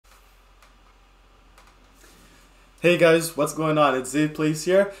Hey guys, what's going on? It's Zay Place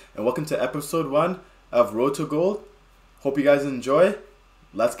here, and welcome to episode 1 of Road to Gold. Hope you guys enjoy.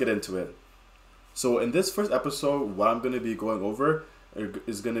 Let's get into it. So, in this first episode, what I'm going to be going over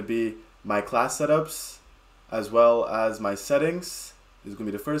is going to be my class setups as well as my settings. This is going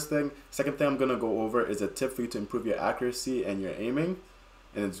to be the first thing. Second thing I'm going to go over is a tip for you to improve your accuracy and your aiming.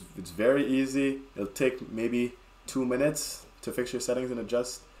 And it's very easy. It'll take maybe 2 minutes to fix your settings and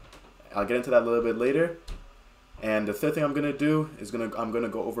adjust. I'll get into that a little bit later. And the third thing I'm gonna do is I'm gonna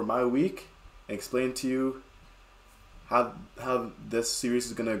go over my week and explain to you how this series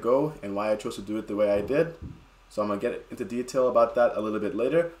is gonna go and why I chose to do it the way I did. So I'm gonna get into detail about that a little bit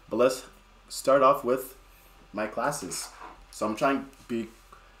later. But let's start off with my classes. So I'm trying to be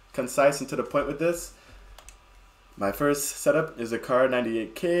concise and to the point with this. My first setup is a Kar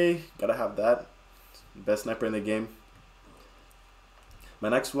 98K. Gotta have that. Best sniper in the game. My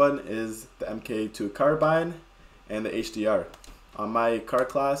next one is the MK2 carbine and the HDR. On my car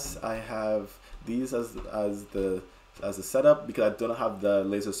class, I have these as the setup because I don't have the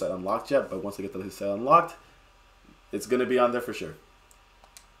laser sight unlocked yet. But once I get the laser sight unlocked, it's gonna be on there for sure.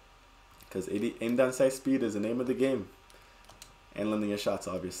 Because aim down sight speed is the name of the game, and linear shots,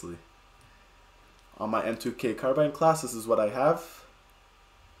 obviously. On my M2K carbine class, this is what I have.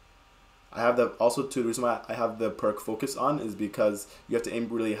 I have the the reason why I have the perk focus on is because you have to aim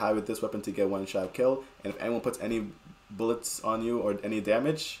really high with this weapon to get one shot kill, and if anyone puts any bullets on you or any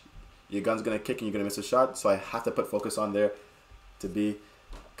damage, your gun's gonna kick and you're gonna miss a shot. So I have to put focus on there to be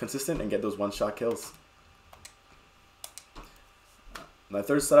consistent and get those one shot kills. My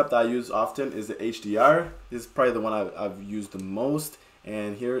third setup that I use often is the HDR. This is probably the one I've used the most,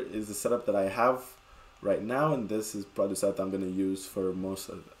 and here is the setup that I have right now, and this is probably the setup that I'm going to use for most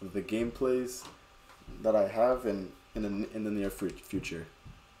of the gameplays that I have in the near future.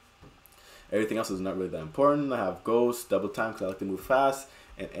 Everything else is not really that important. I have Ghost, Double Time because I like to move fast,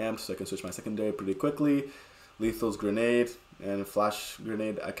 and Amp so I can switch my secondary pretty quickly. Lethal's Grenade and Flash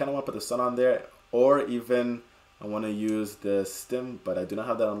Grenade. I kind of want to put the Sun on there, or even I want to use the Stim, but I do not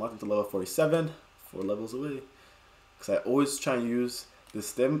have that unlocked until level 47, 4 levels away. Because I always try and use the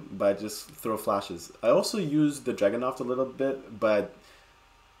Stim, but I just throw flashes. I also used the Dragonoff a little bit, but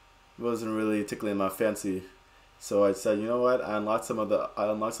it wasn't really tickling my fancy. So I said, you know what? I unlocked some of the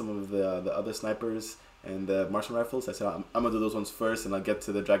other snipers and the Marksman Rifles. I said I'm gonna do those ones first, and I'll get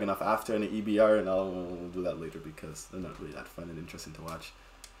to the Dragonoff after and the EBR, and I'll do that later because they're not really that fun and interesting to watch.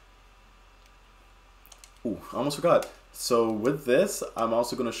 Ooh, I almost forgot. So with this, I'm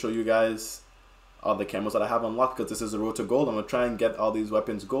also gonna show you guys all the camos that I have unlocked because this is the road to gold. I'm gonna try and get all these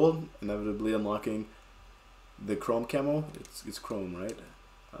weapons gold, inevitably unlocking the chrome camo. It's chrome, right?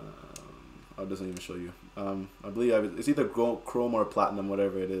 Oh, it doesn't even show you. I believe it's either chrome or platinum,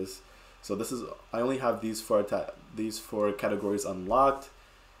 whatever it is. So this is I only have these four categories unlocked,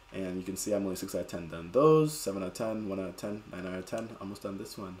 and you can see I'm only 6 out of 10 done those, 7 out of 10, 1 out of 10, 9 out of 10. Almost done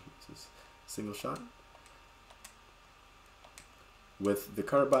this one. This is single shot. With the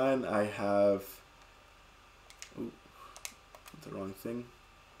carbine, I have. Ooh, the wrong thing.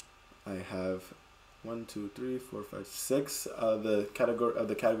 I have 1, 2, 3, 4, 5, 6 of the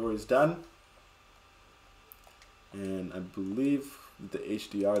categories done, and I believe the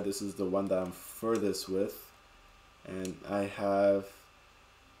HDR. This is the one that I'm furthest with, and I have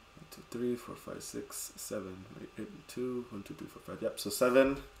 1, 2, 3, 4, 5, 6, 7, 8, 2, 1, 2, 3, 4, 5. Yep, so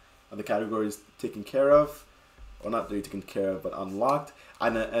 7 of the categories taken care of. Or not really taken care of, but unlocked.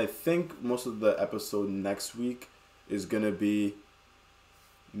 And I think most of the episode next week is going to be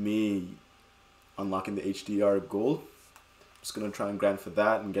me unlocking the HDR gold. Just going to try and grind for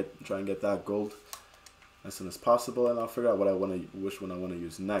that and try and get that gold as soon as possible. And I'll figure out which one I want to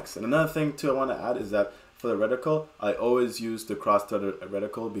use next. And another thing too I want to add is that for the reticle, I always use the cross-threaded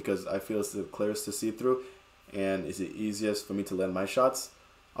reticle because I feel it's the clearest to see through and it's the easiest for me to land my shots.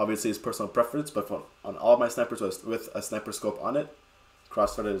 Obviously, it's personal preference, but on all my snipers with a sniper scope on it,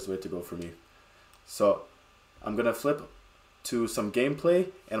 cross-threaded is the way to go for me. So I'm gonna flip to some gameplay,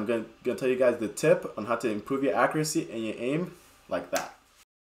 and I'm gonna tell you guys the tip on how to improve your accuracy and your aim like that.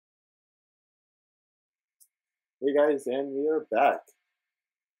 Hey guys, and we are back.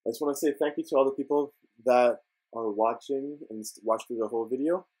 I just want to say thank you to all the people that are watching and watched through the whole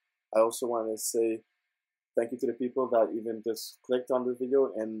video. I also want to say thank you to the people that even just clicked on the video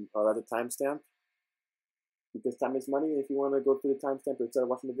and are at the timestamp. Because time is money. If you want to go through the timestamp instead of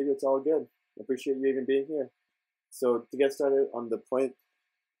watching the video, it's all good. I appreciate you even being here. So to get started on the point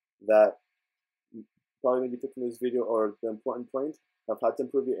that probably maybe took from this video, or the important point of how to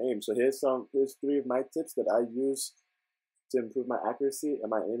improve your aim. So here's 3 of my tips that I use to improve my accuracy and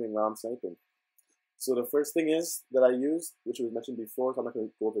my aiming while I'm sniping. So the first thing is that I use, which was mentioned before, so I'm not going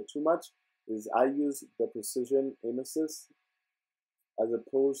to go over it too much, is I use the precision aim assist as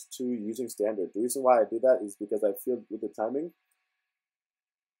opposed to using standard. The reason why I do that is because I feel with the timing,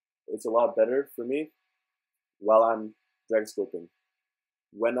 it's a lot better for me while I'm drag scoping.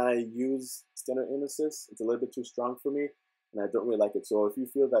 When I use standard aim assist, it's a little bit too strong for me, and I don't really like it. So if you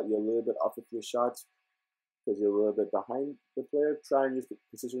feel that you're a little bit off with your shots because you're a little bit behind the player, try and use the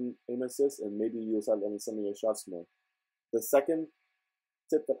precision aim assist, and maybe you'll start landing some of your shots more. The second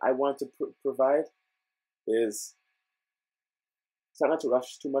tip that I want to provide is try not to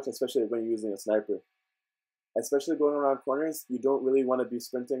rush too much, especially when you're using a sniper. Especially going around corners, you don't really want to be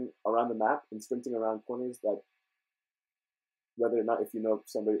sprinting around the map and sprinting around corners that, whether or not if you know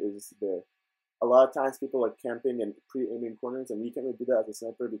somebody is there. A lot of times people are camping and pre-aiming corners, and we can't really do that as a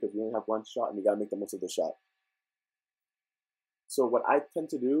sniper because we only have one shot and we gotta make the most of the shot. So what I tend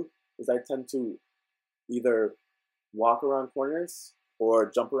to do is I tend to either walk around corners or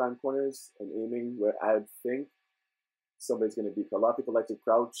jump around corners and aiming where I think somebody's gonna be. A lot of people like to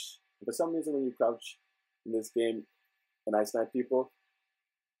crouch. And for some reason, when you crouch in this game and I snipe people,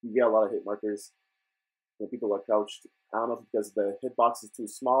 you get a lot of hit markers when people are crouched. I don't know if it's because the hitbox is too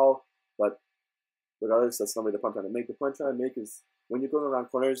small, but regardless, that's not really the point I'm trying to make. The point I'm trying to make is when you're going around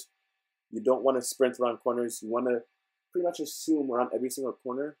corners, you don't want to sprint around corners. You want to pretty much assume around every single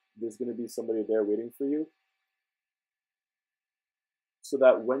corner there's going to be somebody there waiting for you, so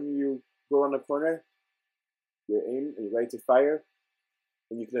that when you go around the corner, you're aimed and you're ready to fire,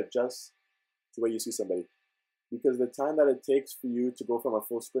 and you can adjust to where you see somebody. Because the time that it takes for you to go from a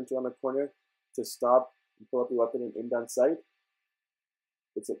full sprint around the corner to stop and pull up your weapon and aim down sight,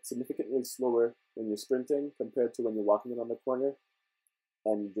 it's significantly slower when you're sprinting compared to when you're walking around the corner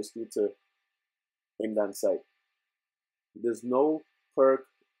and you just need to aim down sight. There's no perk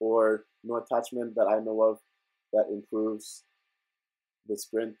or no attachment that I know of that improves the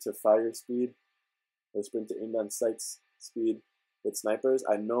sprint to fire speed or sprint to aim down sight speed with snipers.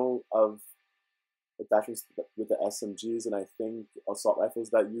 I know of attachments with the SMGs and I think assault rifles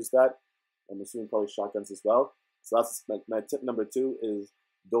that use that. I'm assuming probably shotguns as well. So that's my tip number 2 is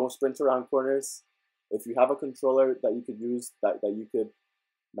don't sprint around corners. If you have a controller that you could use that you could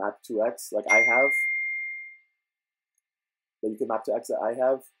map to X like I have, that you could map to X that I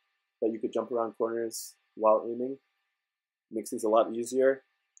have, that you could jump around corners while aiming, makes things a lot easier.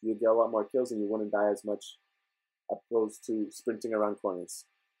 You'll get a lot more kills and you wouldn't die as much opposed to sprinting around corners.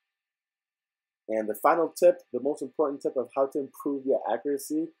 And the final tip, the most important tip of how to improve your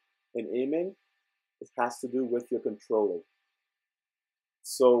accuracy in aiming, it has to do with your controller.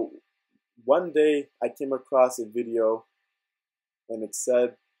 So one day I came across a video and it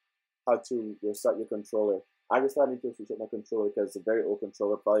said how to restart your controller. I decided I need to restart my controller because it's a very old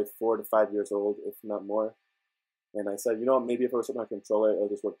controller, probably 4 to 5 years old, if not more. And I said, you know, maybe if I restart my controller, it'll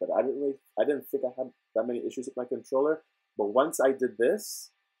just work better. I didn't think I had that many issues with my controller, but once I did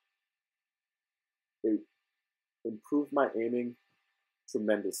this, it improved my aiming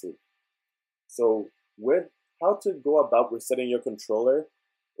tremendously. So with how to go about resetting your controller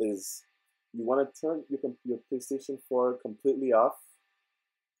is you want to turn your PlayStation 4 completely off,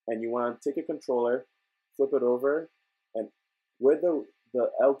 and you want to take a controller, flip it over, and where the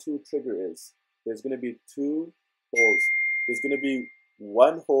L2 trigger is, there's going to be 2 holes. There's going to be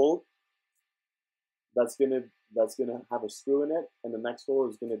one hole that's going to have a screw in it, and the next hole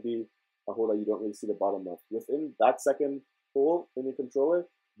is going to be a hole that you don't really see the bottom of. Within that second hole in your controller,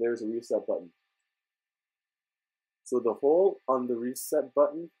 there's a reset button. So the hole on the reset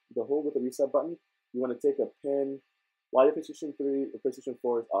button, the hole with the reset button, you want to take a pin, while your PlayStation 3 or PlayStation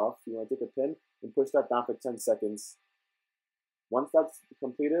 4 is off, you want to take a pin and push that down for 10 seconds. Once that's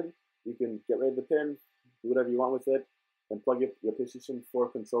completed, you can get rid of the pin, do whatever you want with it, and plug your PlayStation 4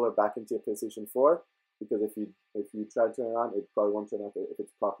 controller back into your PlayStation 4, because if you try to turn it on, it probably won't turn on if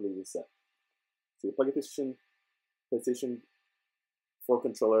it's properly reset. So you plug your PlayStation 4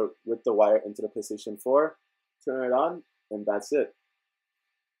 controller with the wire into the PlayStation 4, turn it on, and that's it.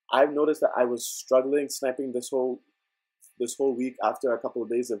 I've noticed that I was struggling sniping this whole week after a couple of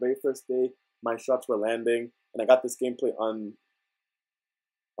days. The very first day, my shots were landing, and I got this gameplay on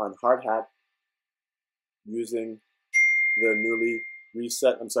hard hat using the newly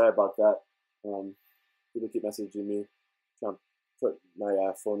reset. I'm sorry about that. People keep messaging me, trying to put my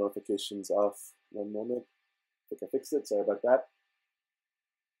phone notifications off. One moment. I think I fixed it. Sorry about that.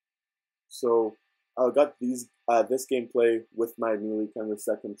 So I got this gameplay with my newly kind of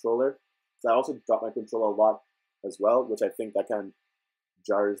reset controller. So I also dropped my controller a lot as well, which I think that kind of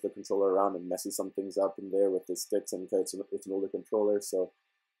jars the controller around and messes some things up in there with the sticks, and it's an older controller, so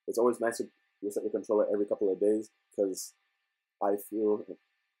it's always nice to reset your controller every couple of days, because I feel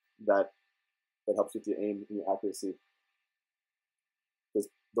that it helps with your aim and your accuracy. Because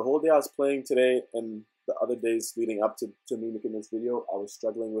the whole day I was playing today and the other days leading up to me making this video, I was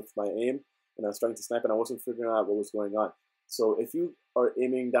struggling with my aim and I was trying to snipe and I wasn't figuring out what was going on. So if you are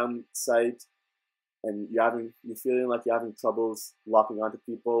aiming down sight and you're feeling like you're having troubles locking onto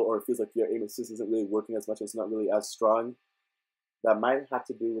people, or it feels like your aim assist isn't really working as much, it's not really as strong, that might have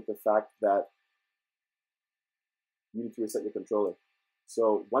to do with the fact that you need to reset your controller.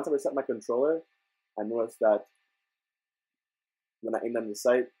 So once I reset my controller, I noticed that when I aim down the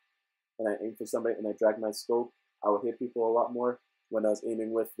sight and I aim for somebody and I drag my scope, I would hit people a lot more. When I was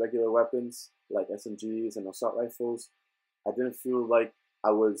aiming with regular weapons like SMGs and assault rifles, I didn't feel like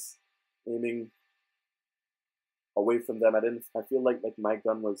I was aiming away from them. I feel like my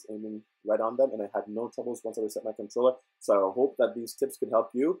gun was aiming right on them, and I had no troubles once I reset my controller. So I hope that these tips could help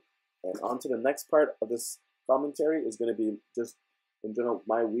you. And on to the next part of this commentary is going to be just in general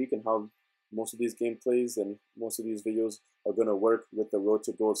my week and how most of these gameplays and most of these videos are going to work with the Road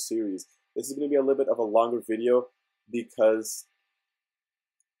to Gold series. This is going to be a little bit of a longer video because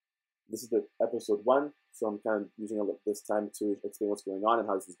this is the episode 1, so I'm kind of using this time to explain what's going on and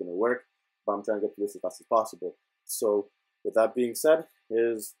how this is going to work, but I'm trying to get through this as fast as possible. So with that being said,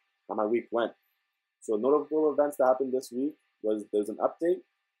 here's how my week went. So notable events that happened this week was there's an update.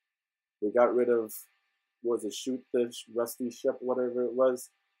 They got rid of, what was it, Shoot the Rusty Ship, whatever it was,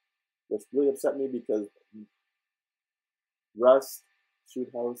 which really upset me because Rust, Shoot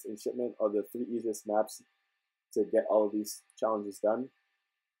House, and Shipment are the 3 easiest maps to get all of these challenges done.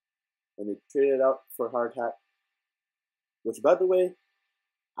 And they traded out for Hard Hat, which, by the way,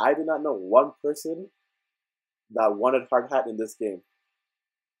 I did not know one person that wanted Hard Hat in this game.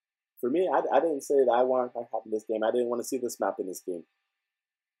 For me, I didn't say that I wanted Hard Hat in this game. I didn't want to see this map in this game.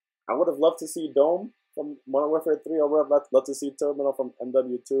 I would have loved to see Dome from Modern Warfare 3. I would have loved to see Terminal from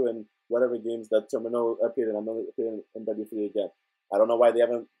MW2 and whatever games that Terminal appeared in. I know it appeared in MW3 again. I don't know why they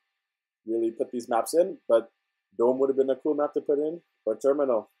haven't really put these maps in, but Dome would have been a cool map to put in, or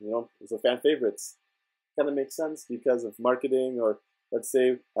Terminal. You know, it's a fan favorites. Kind of makes sense because of marketing, or let's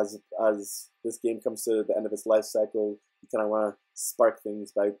say as this game comes to the end of its life cycle, you kind of want to spark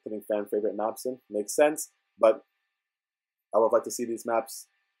things by putting fan favorite maps in. Makes sense, but I would like to see these maps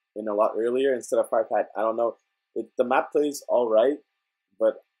in a lot earlier instead of Hard Hat. I don't know. The map plays all right,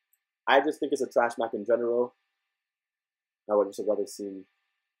 but I just think it's a trash map in general. I would just have rather seen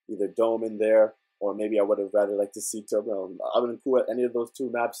either Dome in there, or maybe I would have rather liked to see Terminal. I wouldn't cool at any of those 2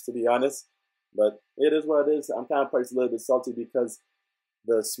 maps, to be honest. But it is what it is. I'm kind of probably a little bit salty because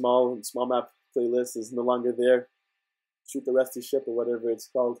the small map playlist is no longer there. Shoot the Rusty Ship or whatever it's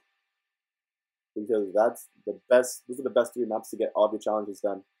called. Because that's the best. Those are the best 3 maps to get all of your challenges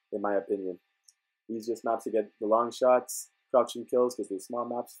done, in my opinion. Easiest maps to get the long shots, crouching kills, because they're small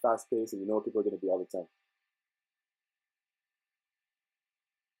maps, fast paced, and you know what people are going to do all the time.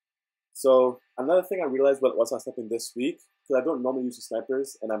 So another thing I realized what was sniping this week, because I don't normally use the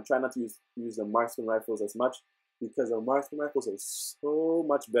snipers, and I'm trying not to use the Marksman Rifles as much, because the Marksman Rifles are so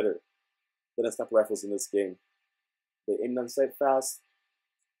much better than the sniper rifles in this game. They aim on sight fast.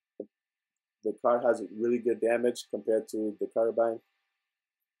 The car has really good damage compared to the carbine,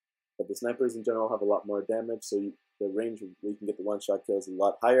 but the snipers in general have a lot more damage, so the range where you can get the one-shot kills is a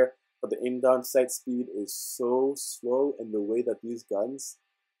lot higher. But the aim down sight speed is so slow, and the way that these guns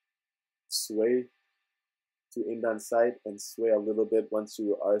sway to aim down sight and sway a little bit once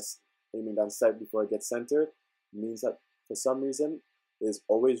you are aiming down sight before it gets centered means that for some reason it is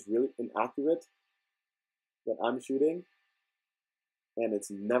always really inaccurate when I'm shooting, and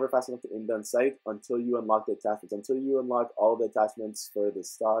it's never fast enough to aim down sight until you unlock the attachments. Until you unlock all the attachments for the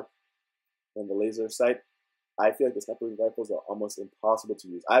stock and the laser sight, I feel like the sniper rifles are almost impossible to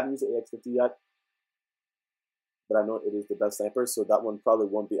use. I haven't used the AX50 yet, but I know it is the best sniper, so that one probably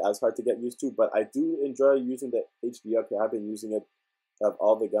won't be as hard to get used to. But I do enjoy using the HDR because I've been using it of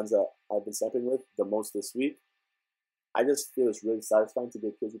all the guns that I've been sniping with the most this week. I just feel it's really satisfying to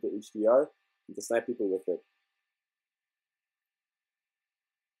get kills with the HDR and to snipe people with it.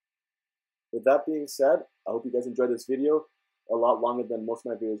 With that being said, I hope you guys enjoyed this video. A lot longer than most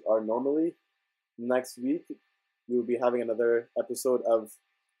of my videos are normally. Next week, we will be having another episode of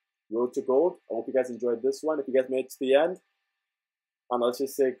Road to Gold. I hope you guys enjoyed this one. If you guys made it to the end, let's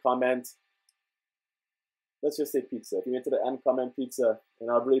just say comment. Let's just say pizza. If you made it to the end, comment pizza.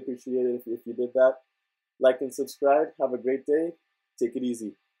 And I'd really appreciate it if you did that. Like and subscribe. Have a great day. Take it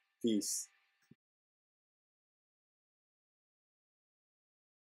easy. Peace.